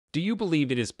Do you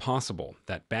believe it is possible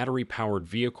that battery-powered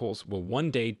vehicles will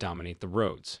one day dominate the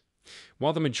roads?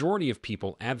 While the majority of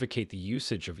people advocate the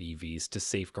usage of EVs to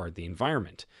safeguard the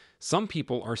environment, some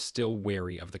people are still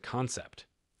wary of the concept.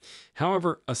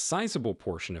 However, a sizable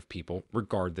portion of people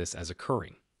regard this as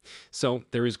occurring. So,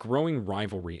 there is growing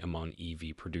rivalry among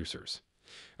EV producers.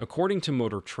 According to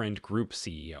Motor Trend Group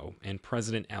CEO and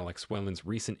President Alex Whelan's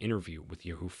recent interview with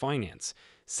Yahoo Finance,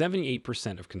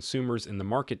 78% of consumers in the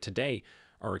market today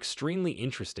are extremely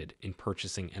interested in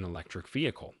purchasing an electric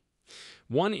vehicle.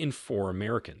 One in four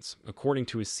Americans, according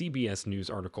to a CBS News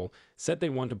article, said they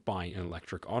want to buy an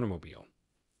electric automobile.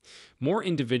 More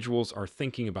individuals are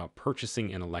thinking about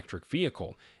purchasing an electric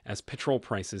vehicle as petrol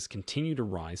prices continue to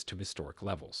rise to historic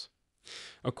levels.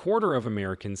 A quarter of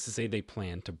Americans say they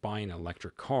plan to buy an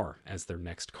electric car as their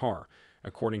next car,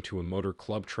 according to a Motor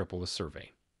Club Triple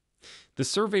survey. The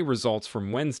survey results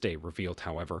from Wednesday revealed,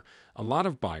 however, a lot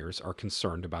of buyers are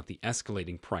concerned about the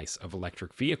escalating price of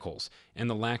electric vehicles and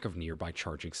the lack of nearby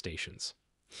charging stations.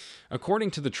 According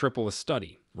to the AAA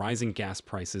study, rising gas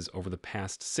prices over the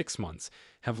past 6 months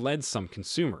have led some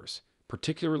consumers,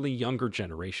 particularly younger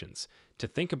generations, to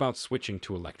think about switching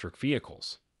to electric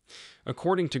vehicles.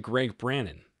 According to Greg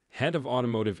Brannon, head of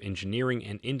automotive engineering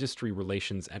and industry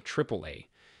relations at AAA,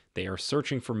 they are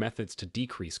searching for methods to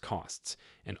decrease costs,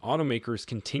 and automakers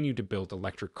continue to build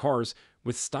electric cars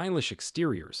with stylish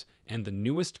exteriors and the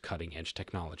newest cutting-edge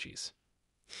technologies.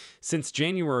 Since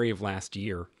January of last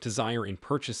year, desire in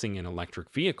purchasing an electric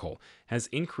vehicle has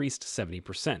increased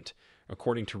 70%,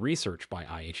 according to research by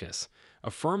IHS,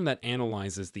 a firm that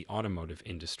analyzes the automotive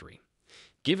industry.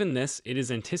 Given this, it is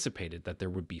anticipated that there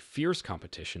would be fierce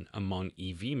competition among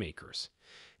EV makers.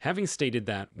 Having stated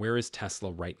that, where is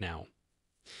Tesla right now?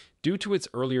 Due to its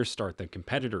earlier start than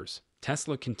competitors,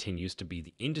 Tesla continues to be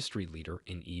the industry leader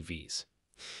in EVs.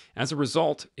 As a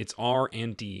result, its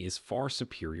R&D is far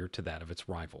superior to that of its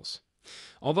rivals.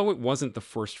 Although it wasn't the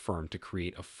first firm to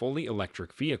create a fully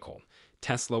electric vehicle,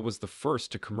 Tesla was the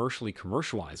first to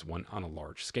commercialize one on a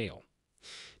large scale.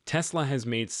 Tesla has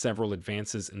made several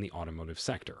advances in the automotive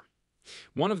sector.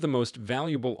 One of the most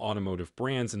valuable automotive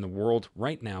brands in the world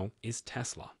right now is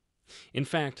Tesla. In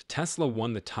fact, Tesla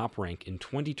won the top rank in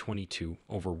 2022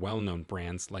 over well-known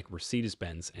brands like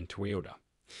Mercedes-Benz and Toyota.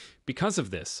 Because of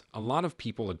this, a lot of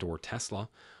people adore Tesla,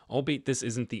 albeit this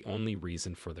isn't the only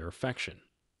reason for their affection.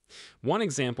 One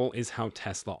example is how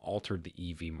Tesla altered the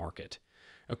EV market.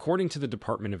 According to the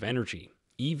Department of Energy,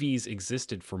 EVs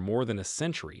existed for more than a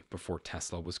century before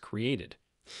Tesla was created.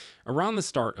 Around the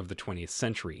start of the 20th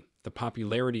century, the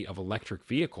popularity of electric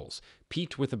vehicles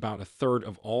peaked with about a third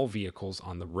of all vehicles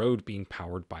on the road being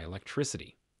powered by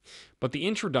electricity. But the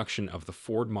introduction of the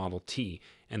Ford Model T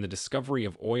and the discovery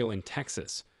of oil in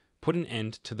Texas put an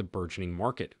end to the burgeoning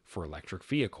market for electric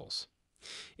vehicles.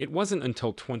 It wasn't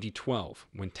until 2012,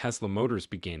 when Tesla Motors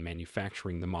began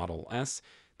manufacturing the Model S,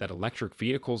 that electric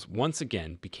vehicles once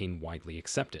again became widely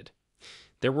accepted.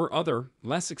 There were other,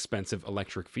 less expensive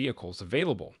electric vehicles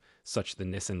available, such as the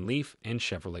Nissan Leaf and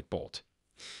Chevrolet Bolt.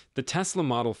 The Tesla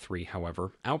Model 3,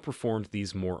 however, outperformed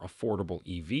these more affordable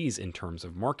EVs in terms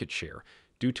of market share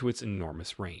due to its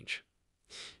enormous range.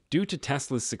 Due to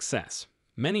Tesla's success,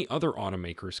 many other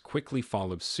automakers quickly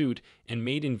followed suit and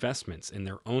made investments in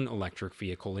their own electric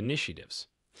vehicle initiatives.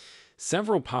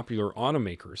 Several popular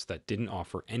automakers that didn't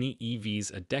offer any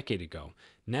EVs a decade ago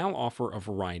now offer a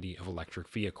variety of electric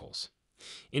vehicles.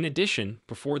 In addition,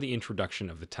 before the introduction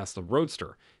of the Tesla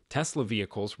Roadster, Tesla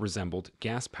vehicles resembled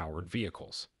gas-powered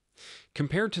vehicles.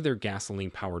 Compared to their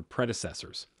gasoline-powered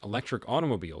predecessors, electric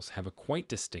automobiles have a quite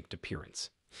distinct appearance.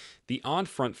 The odd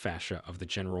front fascia of the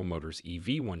General Motors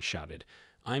EV once shouted,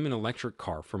 "I'm an electric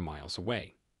car from miles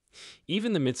away."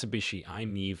 Even the Mitsubishi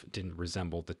i-MiEV didn't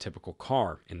resemble the typical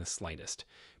car in the slightest.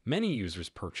 Many users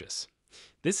purchase.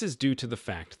 This is due to the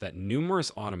fact that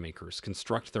numerous automakers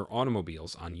construct their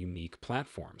automobiles on unique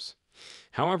platforms.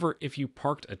 However, if you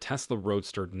parked a Tesla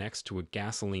Roadster next to a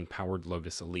gasoline-powered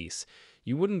Lotus Elise,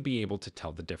 you wouldn't be able to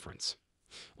tell the difference.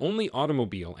 Only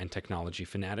automobile and technology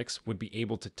fanatics would be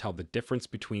able to tell the difference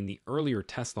between the earlier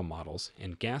Tesla models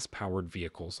and gas-powered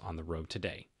vehicles on the road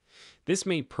today. This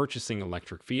made purchasing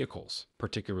electric vehicles,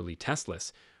 particularly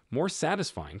Teslas, more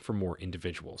satisfying for more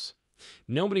individuals.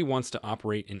 Nobody wants to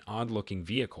operate an odd-looking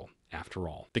vehicle, after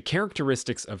all. The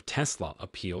characteristics of Tesla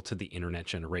appeal to the internet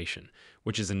generation,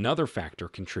 which is another factor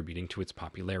contributing to its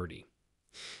popularity.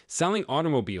 Selling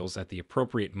automobiles at the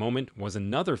appropriate moment was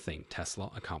another thing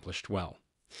Tesla accomplished well.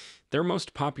 Their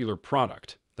most popular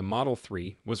product, the Model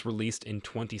 3, was released in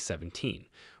 2017,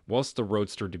 whilst the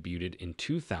Roadster debuted in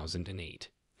 2008.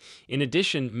 In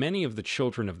addition, many of the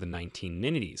children of the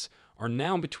 1990s are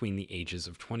now between the ages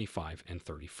of 25 and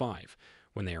 35,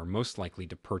 when they are most likely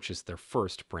to purchase their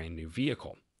first brand new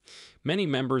vehicle. Many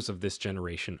members of this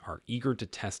generation are eager to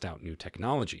test out new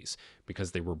technologies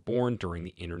because they were born during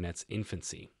the internet's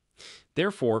infancy.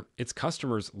 Therefore, its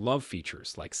customers love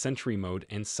features like Sentry Mode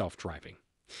and self-driving.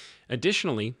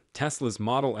 Additionally, Tesla's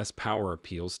Model S power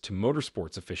appeals to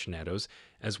motorsports aficionados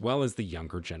as well as the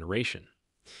younger generation.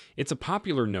 It's a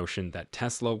popular notion that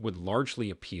Tesla would largely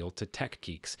appeal to tech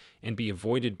geeks and be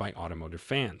avoided by automotive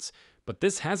fans, but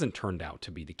this hasn't turned out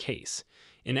to be the case.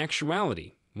 In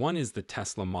actuality, one is the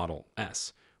Tesla Model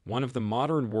S, one of the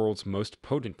modern world's most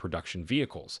potent production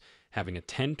vehicles, having a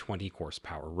 1020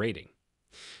 horsepower rating.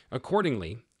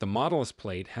 Accordingly, the Model S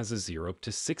Plaid has a 0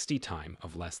 to 60 time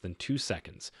of less than 2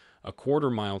 seconds, a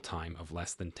quarter-mile time of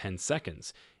less than 10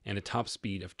 seconds, and a top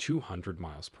speed of 200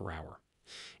 miles per hour.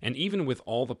 And even with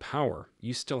all the power,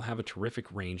 you still have a terrific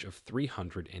range of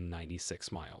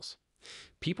 396 miles.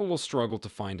 People will struggle to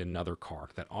find another car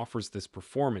that offers this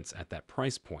performance at that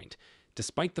price point,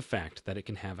 despite the fact that it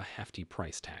can have a hefty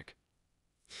price tag.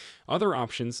 Other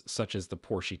options, such as the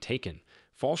Porsche Taycan,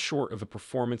 fall short of the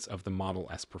performance of the Model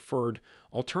S Preferred.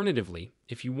 Alternatively,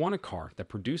 if you want a car that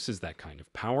produces that kind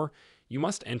of power, you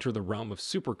must enter the realm of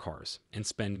supercars and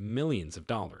spend millions of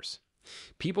dollars.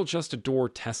 People just adore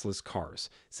Tesla's cars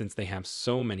since they have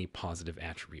so many positive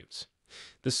attributes.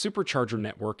 The supercharger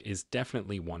network is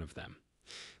definitely one of them.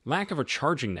 Lack of a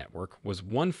charging network was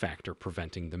one factor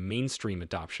preventing the mainstream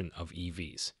adoption of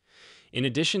EVs. In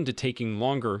addition to taking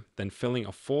longer than filling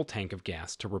a full tank of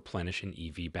gas to replenish an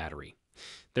EV battery,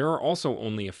 there are also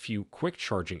only a few quick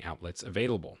charging outlets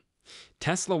available.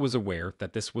 Tesla was aware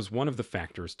that this was one of the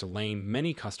factors delaying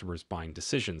many customers' buying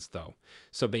decisions, though,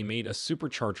 so they made a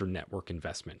supercharger network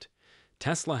investment.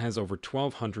 Tesla has over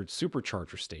 1,200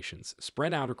 supercharger stations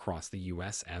spread out across the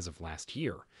US as of last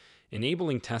year,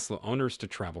 enabling Tesla owners to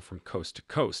travel from coast to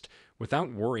coast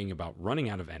without worrying about running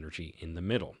out of energy in the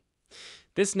middle.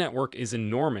 This network is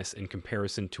enormous in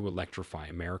comparison to Electrify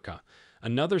America,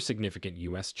 another significant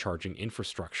US charging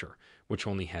infrastructure, which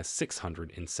only has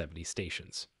 670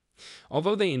 stations.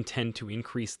 Although they intend to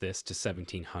increase this to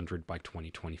 1,700 by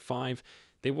 2025,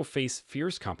 they will face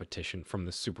fierce competition from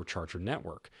the supercharger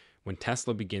network when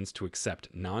Tesla begins to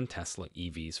accept non-Tesla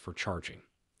EVs for charging.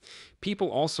 People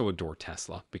also adore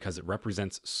Tesla because it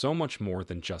represents so much more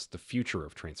than just the future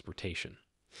of transportation.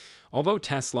 Although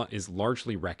Tesla is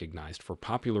largely recognized for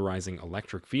popularizing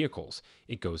electric vehicles,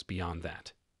 it goes beyond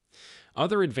that.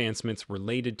 Other advancements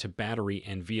related to battery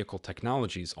and vehicle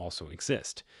technologies also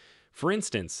exist. For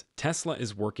instance, Tesla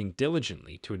is working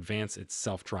diligently to advance its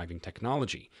self-driving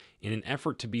technology in an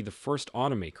effort to be the first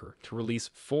automaker to release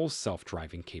full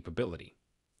self-driving capability.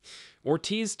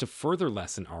 To further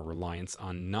lessen our reliance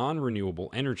on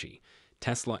non-renewable energy,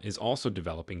 Tesla is also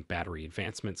developing battery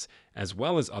advancements as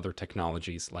well as other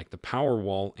technologies like the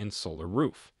Powerwall and solar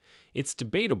roof. It's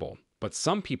debatable, but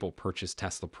some people purchase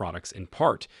Tesla products in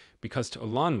part because to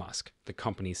Elon Musk, the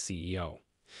company's CEO.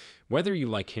 Whether you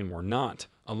like him or not,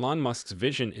 Elon Musk's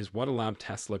vision is what allowed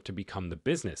Tesla to become the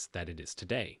business that it is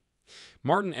today.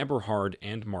 Martin Eberhard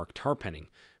and Mark Tarpenning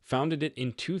founded it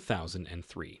in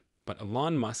 2003, but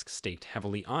Elon Musk staked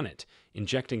heavily on it,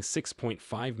 injecting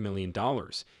 $6.5 million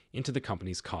into the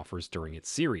company's coffers during its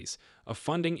series of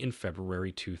funding in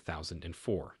February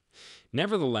 2004.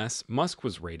 Nevertheless, Musk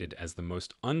was rated as the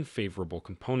most unfavorable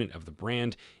component of the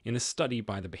brand in a study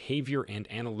by the behavior and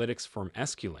analytics firm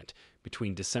Esculent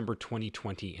between December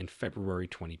 2020 and February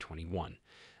 2021,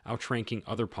 outranking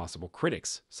other possible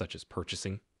critics such as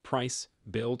purchasing, price,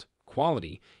 build,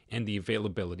 quality, and the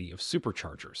availability of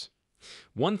superchargers.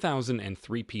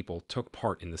 1,003 people took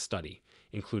part in the study,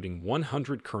 including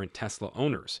 100 current Tesla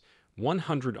owners,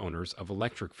 100 owners of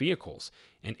electric vehicles,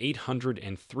 and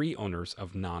 803 owners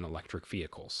of non-electric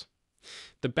vehicles.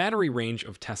 The battery range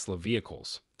of Tesla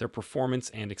vehicles, their performance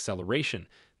and acceleration,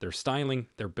 their styling,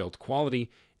 their build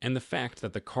quality, and the fact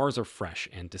that the cars are fresh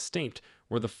and distinct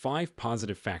were the 5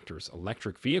 positive factors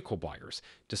electric vehicle buyers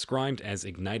described as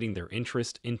igniting their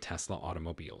interest in Tesla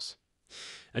automobiles.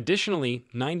 Additionally,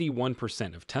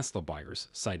 91% of Tesla buyers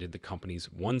cited the company's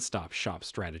one-stop shop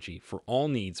strategy for all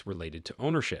needs related to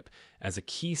ownership as a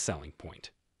key selling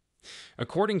point.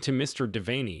 According to Mr.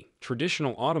 Devaney,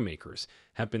 traditional automakers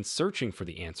have been searching for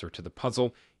the answer to the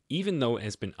puzzle even though it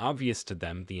has been obvious to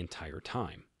them the entire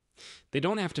time. They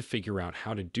don't have to figure out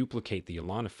how to duplicate the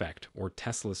Elon effect or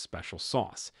Tesla's special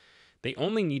sauce. They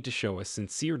only need to show a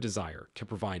sincere desire to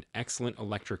provide excellent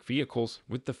electric vehicles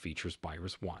with the features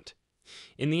buyers want.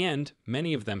 In the end,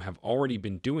 many of them have already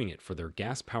been doing it for their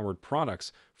gas-powered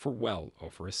products for well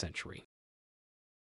over a century.